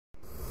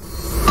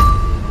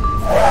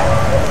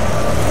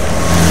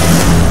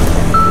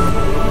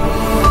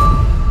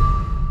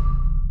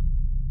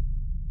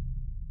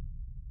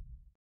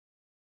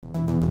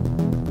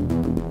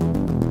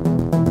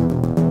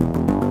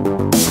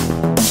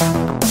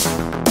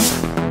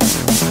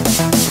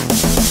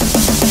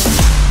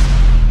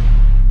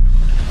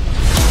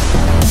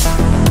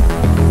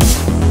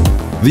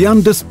The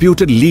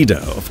undisputed leader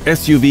of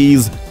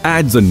SUVs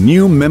adds a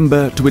new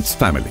member to its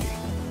family.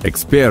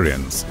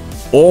 Experience,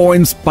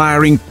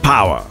 awe-inspiring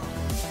power,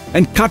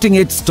 and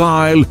cutting-edge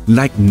style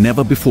like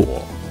never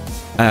before.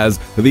 As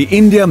the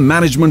India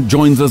management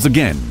joins us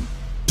again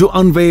to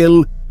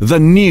unveil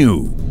the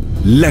new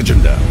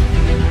Legender.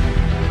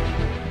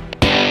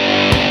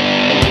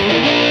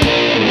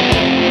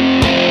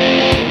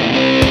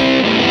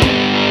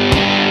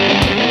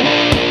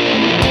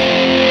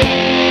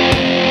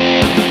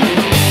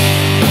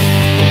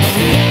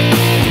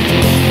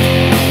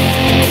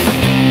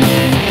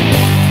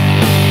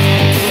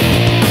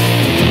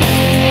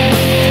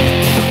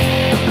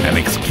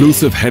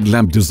 Exclusive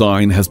headlamp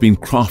design has been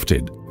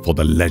crafted for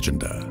the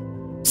Legender.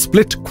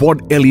 Split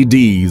quad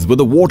LEDs with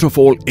a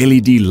waterfall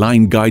LED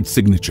line guide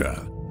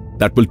signature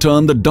that will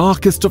turn the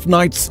darkest of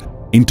nights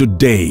into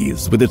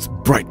days with its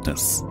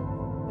brightness.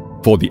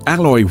 For the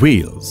alloy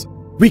wheels,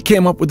 we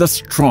came up with a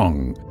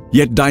strong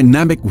yet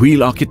dynamic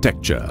wheel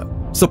architecture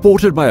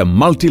supported by a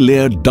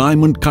multi-layered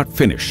diamond cut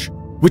finish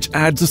which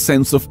adds a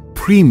sense of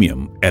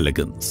premium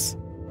elegance.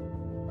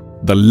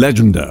 The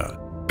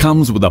Legender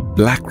comes with a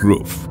black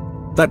roof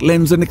that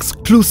lends an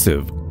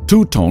exclusive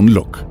two-tone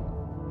look.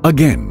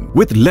 Again,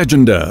 with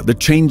Legender, the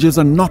changes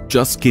are not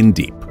just skin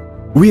deep.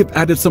 We have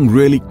added some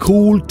really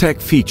cool tech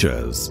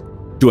features.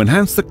 To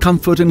enhance the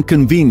comfort and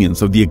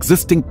convenience of the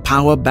existing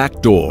power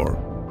back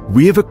door,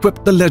 we have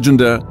equipped the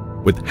Legender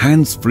with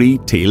hands-free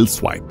tail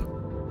swipe.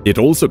 It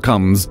also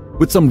comes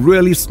with some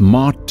really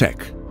smart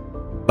tech,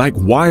 like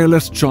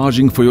wireless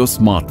charging for your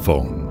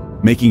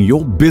smartphone, making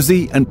your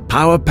busy and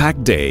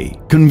power-packed day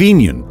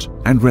convenient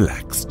and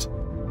relaxed.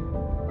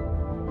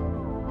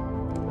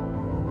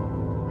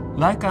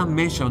 Like I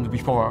mentioned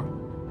before,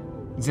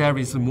 there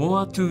is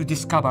more to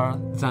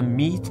discover than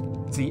meet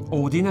the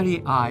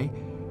ordinary eye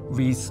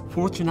with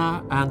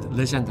Fortuner and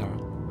Legender,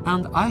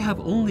 and I have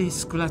only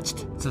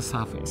scratched the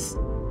surface.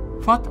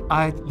 What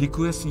I'd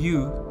request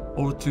you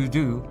all to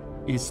do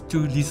is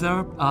to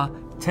reserve a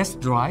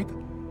test drive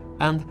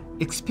and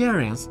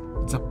experience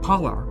the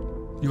power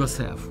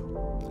yourself.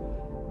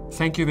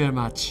 Thank you very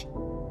much.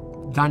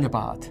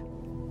 Dhanyabad.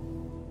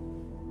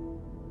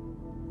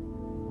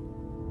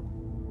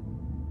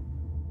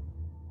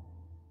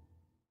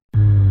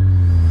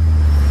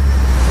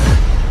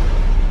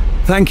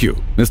 Thank you,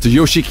 Mr.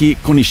 Yoshiki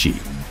Konishi,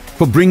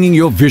 for bringing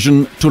your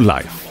vision to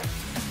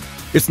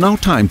life. It's now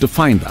time to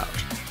find out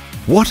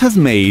what has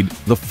made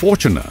the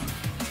Fortuner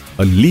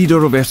a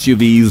leader of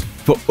SUVs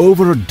for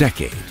over a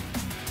decade.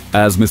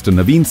 As Mr.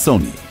 Naveen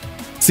Soni,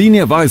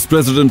 Senior Vice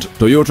President,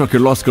 Toyota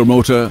Kirloskar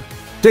Motor,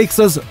 takes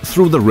us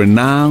through the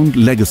renowned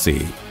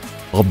legacy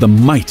of the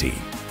mighty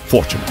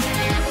Fortuner.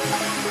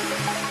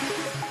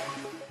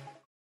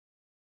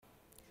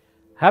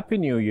 Happy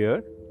New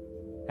Year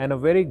and a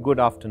very good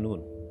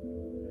afternoon.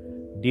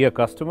 Dear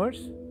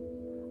customers,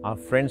 our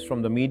friends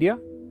from the media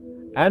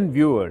and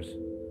viewers,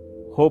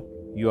 hope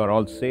you are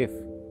all safe.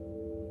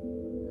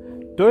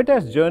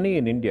 Toyota's journey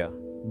in India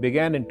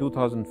began in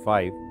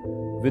 2005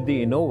 with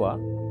the Innova,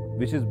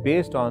 which is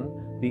based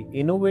on the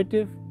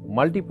Innovative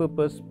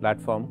Multipurpose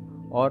Platform,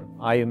 or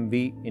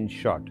IMV in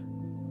short.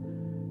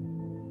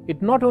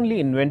 It not only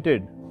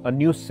invented a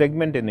new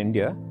segment in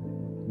India,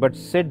 but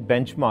set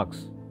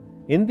benchmarks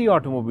in the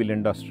automobile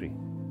industry.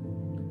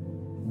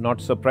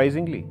 Not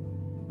surprisingly,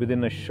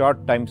 within a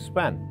short time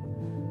span,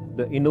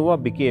 the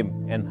Innova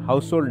became an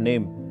household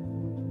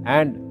name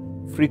and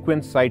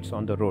frequent sights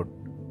on the road.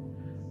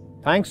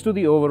 Thanks to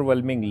the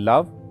overwhelming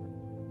love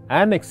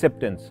and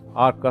acceptance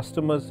our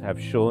customers have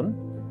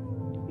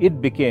shown,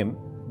 it became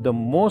the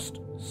most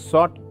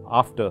sought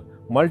after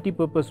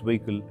multi-purpose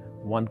vehicle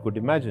one could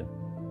imagine.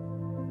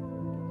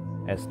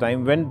 As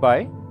time went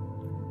by,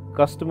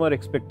 customer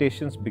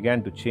expectations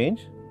began to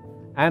change,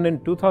 and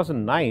in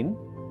 2009,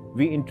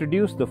 we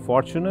introduced the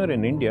Fortuner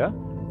in India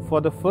for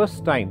the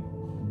first time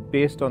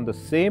based on the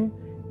same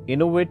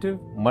innovative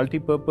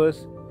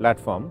multi-purpose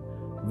platform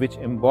which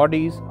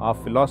embodies our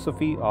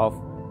philosophy of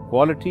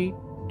quality,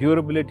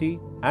 durability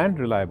and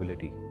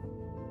reliability.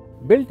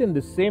 Built in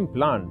the same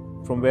plant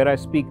from where I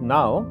speak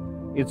now,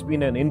 it's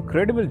been an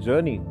incredible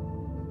journey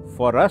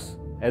for us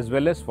as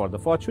well as for the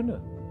Fortuner.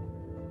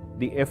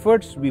 The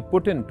efforts we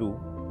put into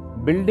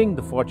building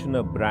the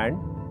Fortuner brand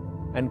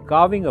and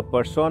carving a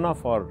persona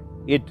for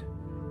it,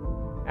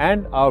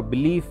 and our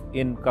belief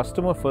in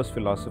customer-first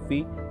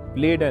philosophy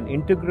played an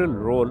integral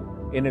role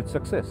in its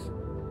success.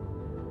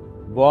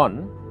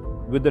 Born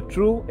with the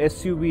true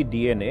SUV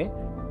DNA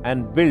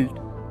and built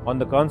on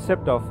the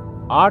concept of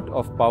art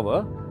of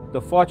power, the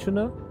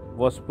Fortuner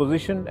was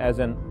positioned as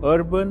an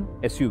urban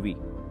SUV.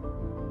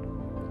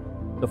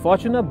 The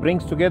Fortuner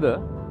brings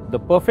together the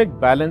perfect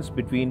balance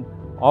between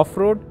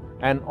off-road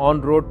and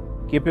on-road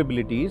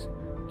capabilities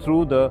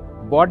through the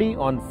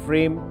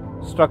body-on-frame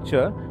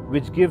structure,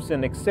 which gives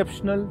an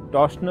exceptional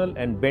torsional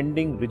and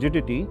bending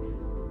rigidity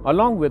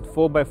along with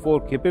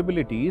 4x4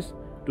 capabilities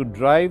to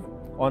drive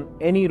on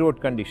any road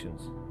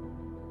conditions.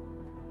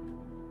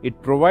 It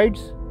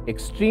provides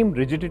extreme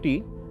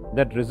rigidity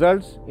that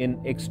results in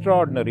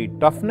extraordinary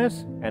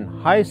toughness and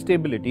high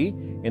stability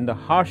in the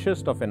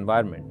harshest of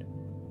environment.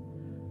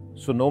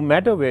 So no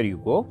matter where you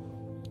go,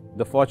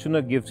 the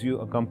Fortuner gives you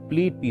a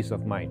complete peace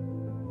of mind.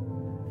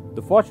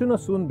 The Fortuner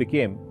soon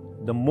became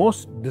the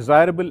most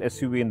desirable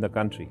SUV in the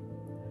country.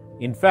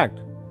 In fact,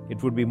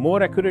 it would be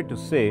more accurate to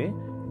say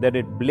that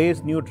it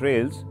blazed new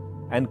trails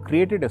and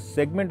created a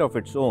segment of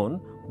its own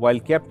while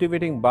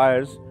captivating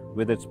buyers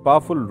with its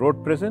powerful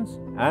road presence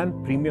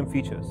and premium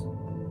features.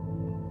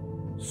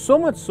 So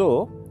much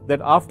so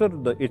that after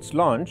its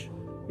launch,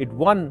 it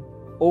won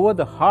over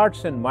the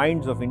hearts and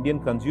minds of Indian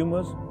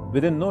consumers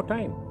within no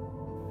time.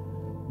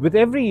 With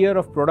every year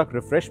of product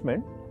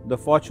refreshment, the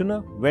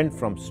Fortuner went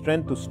from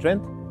strength to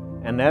strength,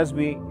 and as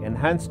we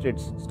enhanced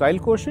its style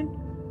quotient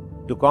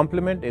to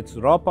complement its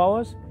raw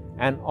powers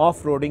and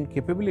off-roading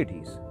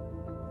capabilities.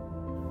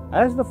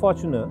 As the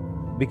Fortuner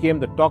became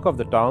the talk of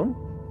the town,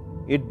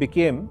 it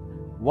became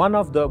one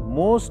of the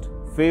most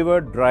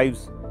favored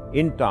drives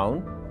in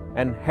town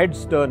and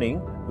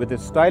heads-turning with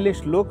its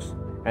stylish looks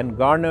and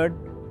garnered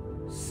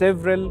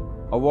several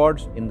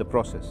awards in the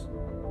process.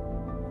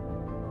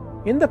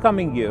 In the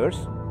coming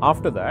years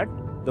after that,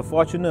 the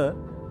Fortuner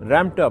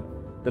ramped up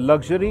the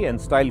luxury and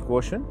style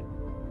quotient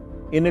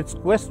in its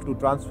quest to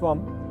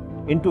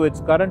transform into its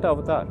current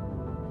avatar.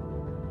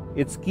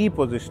 Its key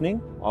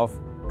positioning of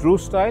true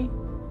style,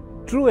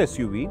 true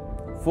SUV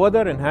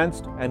further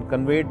enhanced and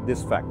conveyed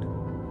this fact.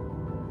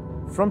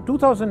 From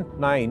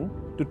 2009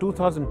 to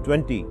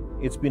 2020,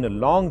 it's been a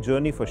long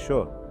journey for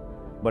sure,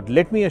 but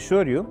let me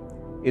assure you,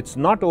 it's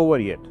not over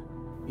yet.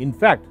 In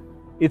fact,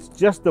 it's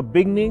just the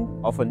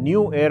beginning of a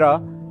new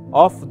era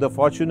of the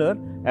Fortuner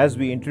as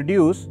we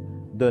introduce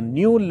the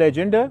new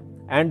Legender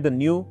and the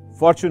new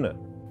Fortuner.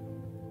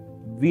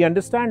 We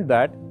understand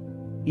that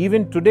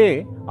even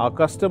today our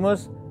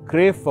customers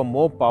crave for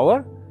more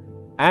power,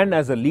 and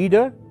as a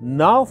leader,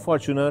 now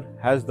Fortuner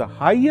has the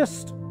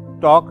highest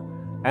torque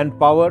and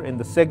power in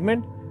the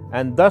segment,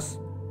 and thus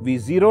we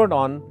zeroed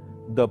on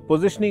the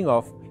positioning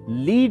of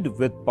lead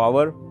with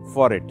power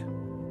for it.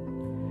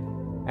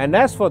 And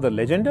as for the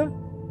Legender,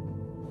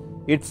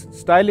 its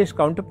stylish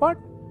counterpart,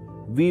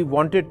 we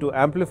wanted to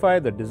amplify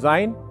the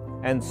design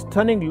and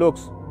stunning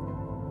looks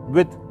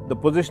with the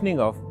positioning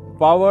of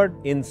powered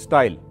in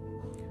style,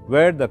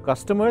 where the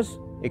customers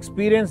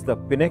experience the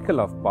pinnacle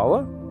of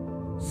power,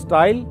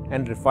 style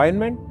and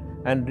refinement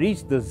and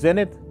reach the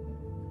zenith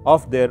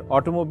of their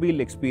automobile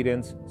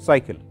experience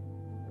cycle.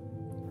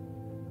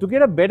 To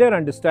get a better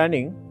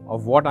understanding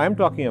of what I am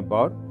talking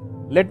about,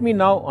 let me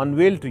now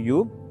unveil to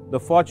you the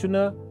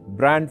Fortuner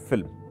brand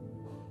film.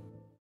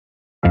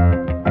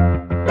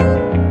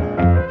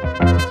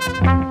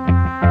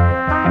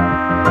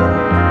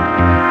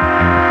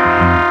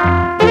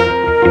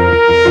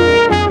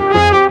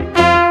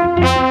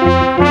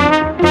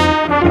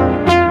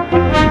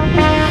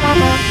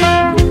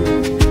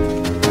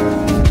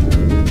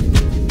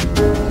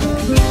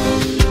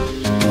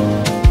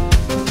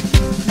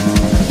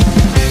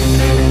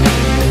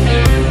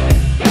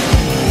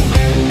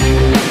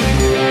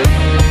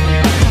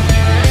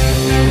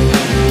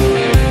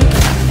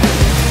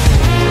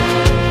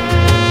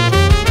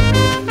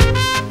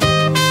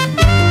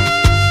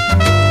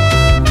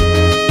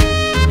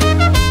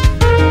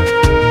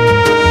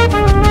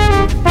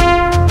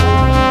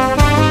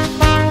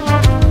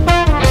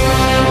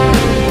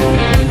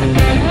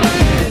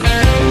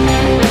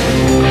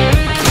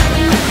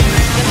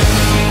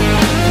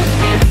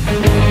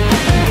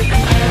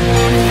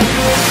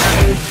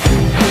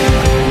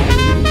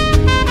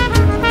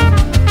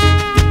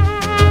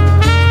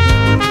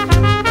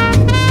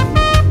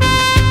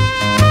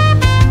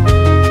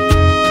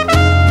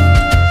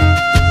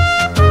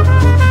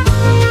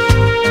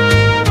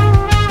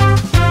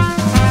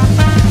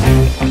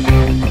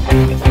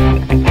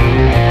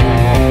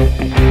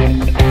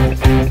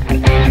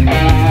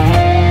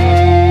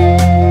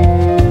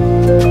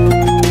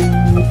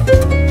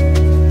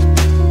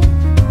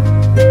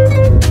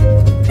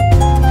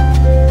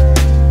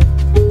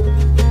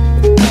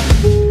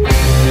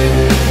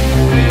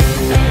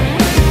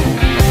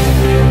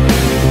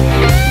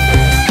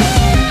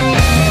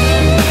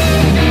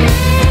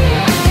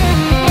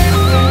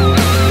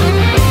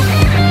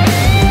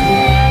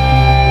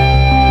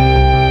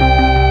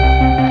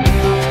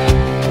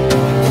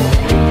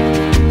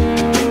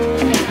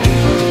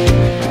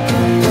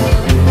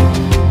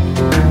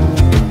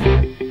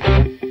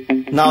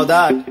 Now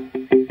that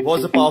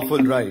was a powerful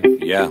ride.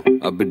 Yeah,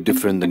 a bit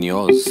different than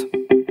yours.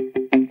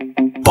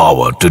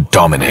 Power to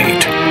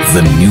dominate.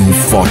 The new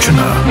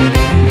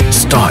Fortuner.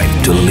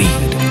 Style to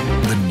lead.